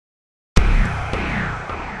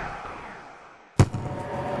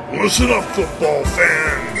Listen up, football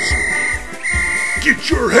fans.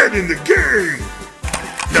 Get your head in the game.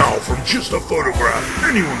 Now, from just a photograph,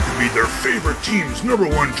 anyone can be their favorite team's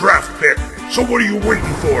 #1 draft pick. So what are you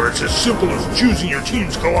waiting for? It's as simple as choosing your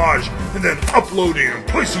team's collage and then uploading and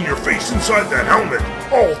placing your face inside that helmet.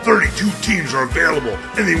 All 32 teams are available,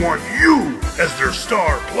 and they want you as their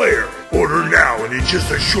star player. Order now, and in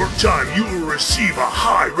just a short time, you will receive a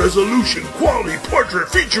high-resolution quality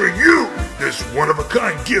portrait featuring you. This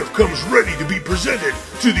one-of-a-kind gift comes ready to be presented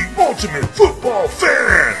to the ultimate football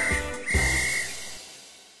fan.